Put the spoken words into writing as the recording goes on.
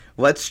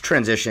Let's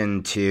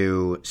transition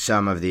to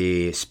some of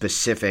the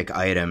specific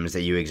items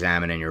that you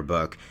examine in your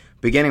book,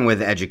 beginning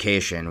with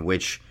education,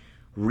 which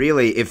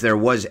really, if there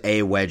was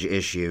a wedge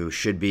issue,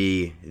 should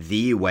be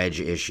the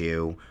wedge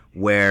issue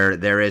where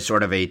there is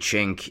sort of a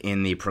chink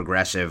in the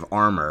progressive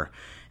armor.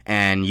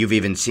 And you've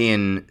even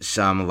seen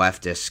some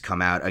leftists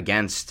come out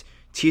against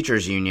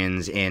teachers'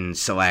 unions in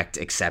select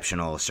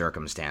exceptional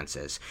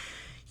circumstances.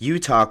 You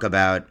talk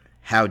about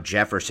how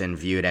Jefferson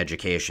viewed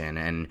education,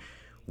 and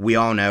we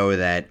all know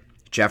that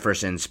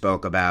Jefferson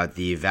spoke about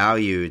the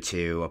value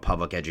to a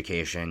public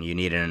education. You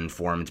need an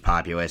informed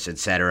populace,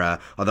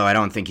 etc. Although I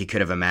don't think he could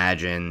have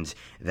imagined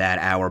that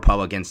our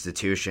public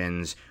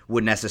institutions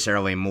would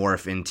necessarily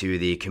morph into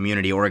the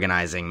community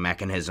organizing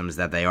mechanisms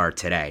that they are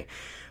today.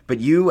 But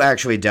you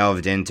actually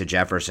delved into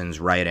Jefferson's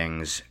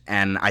writings,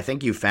 and I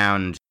think you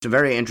found some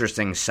very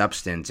interesting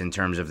substance in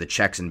terms of the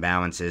checks and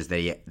balances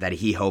that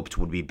he hoped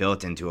would be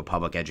built into a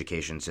public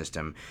education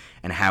system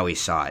and how he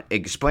saw it.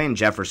 Explain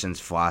Jefferson's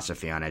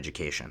philosophy on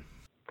education.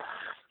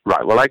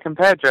 Right. Well, I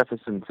compare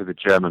Jefferson to the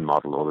German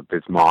model or the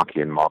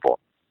Bismarckian model.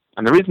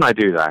 And the reason I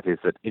do that is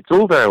that it's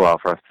all very well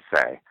for us to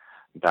say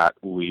that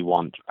we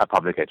want a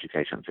public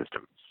education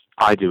system.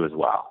 I do as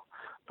well.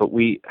 But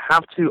we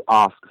have to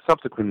ask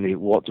subsequently,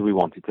 what do we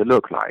want it to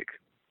look like?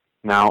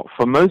 Now,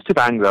 for most of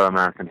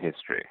Anglo-American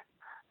history,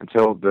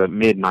 until the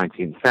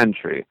mid-19th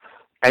century,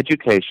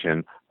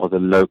 education was a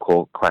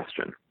local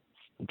question.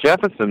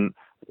 Jefferson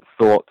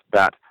thought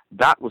that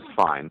that was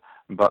fine,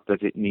 but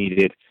that it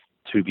needed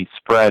to be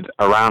spread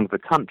around the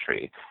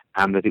country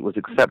and that it was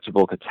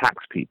acceptable to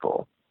tax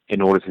people in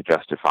order to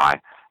justify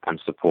and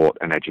support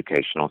an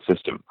educational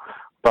system.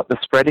 But the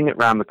spreading it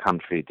around the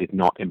country did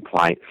not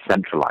imply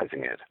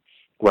centralizing it.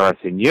 Whereas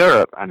in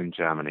Europe and in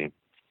Germany,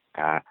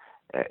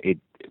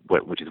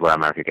 which is where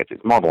America gets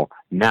its model,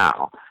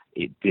 now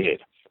it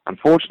did.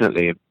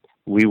 Unfortunately,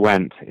 we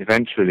went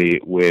eventually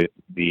with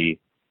the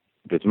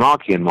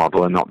Bismarckian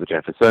model and not the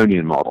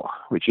Jeffersonian model,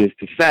 which is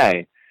to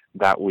say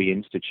that we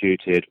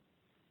instituted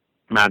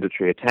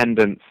mandatory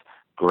attendance,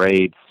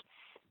 grades,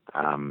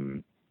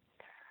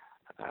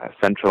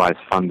 centralized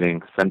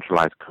funding,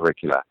 centralized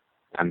curricula,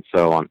 and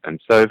so on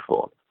and so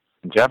forth.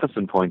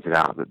 Jefferson pointed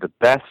out that the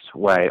best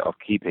way of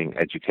keeping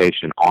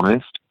education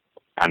honest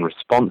and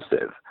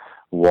responsive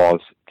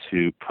was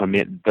to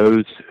permit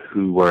those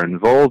who were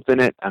involved in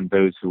it and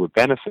those who were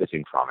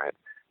benefiting from it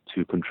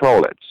to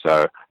control it.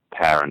 So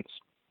parents,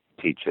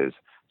 teachers,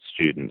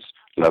 students,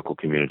 local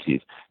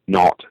communities,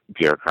 not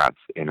bureaucrats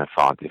in a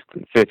far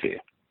distant city.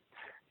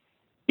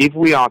 If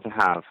we are to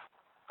have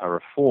a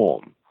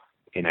reform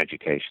in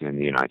education in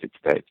the United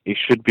States, it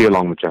should be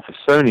along the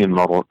Jeffersonian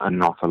model and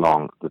not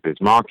along the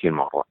Bismarckian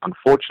model.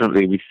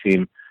 Unfortunately, we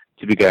seem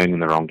to be going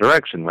in the wrong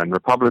direction. When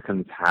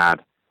Republicans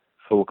had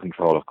full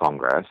control of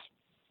Congress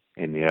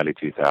in the early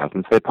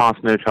 2000s, they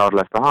passed No Child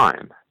Left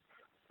Behind.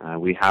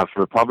 We have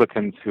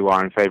Republicans who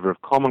are in favor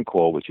of Common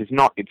Core, which is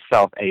not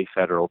itself a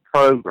federal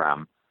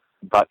program,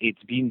 but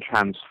it's been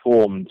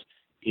transformed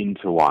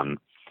into one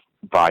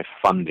by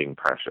funding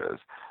pressures.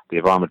 The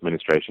Obama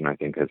administration, I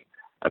think, has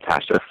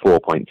attached a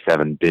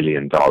 $4.7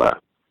 billion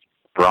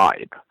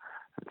bribe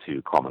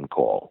to Common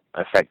Core,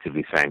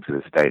 effectively saying to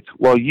the states,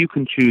 well, you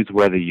can choose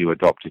whether you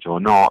adopt it or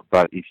not,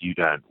 but if you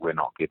don't, we're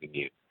not giving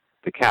you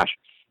the cash.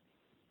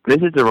 This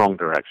is the wrong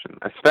direction,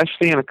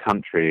 especially in a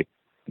country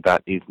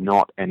that is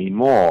not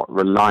anymore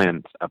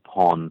reliant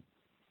upon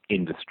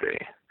industry.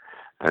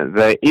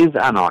 There is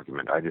an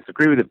argument, I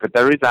disagree with it, but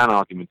there is an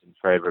argument in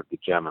favor of the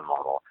German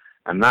model,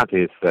 and that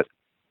is that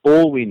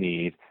all we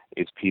need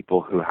is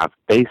people who have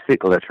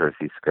basic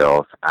literacy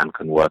skills and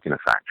can work in a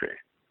factory.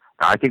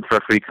 Now, I think for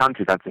a free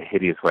country, that's a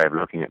hideous way of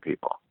looking at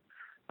people.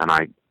 And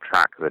I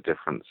track the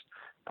difference,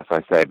 as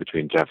I say,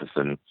 between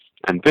Jefferson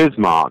and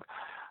Bismarck.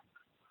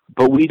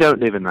 But we don't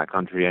live in that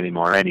country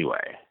anymore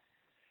anyway.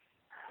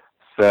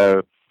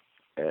 So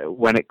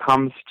when it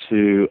comes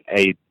to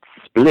a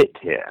split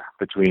here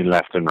between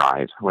left and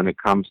right, when it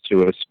comes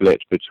to a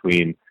split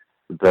between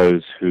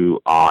those who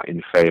are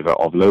in favor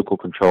of local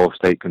control,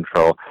 state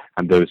control,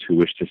 and those who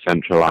wish to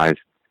centralize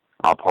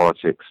our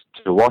politics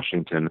to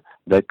Washington,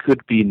 there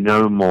could be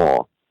no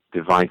more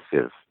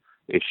divisive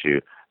issue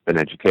than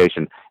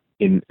education,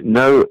 in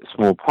no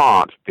small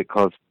part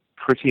because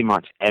pretty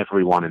much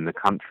everyone in the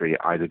country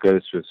either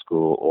goes to a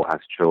school or has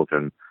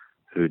children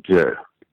who do.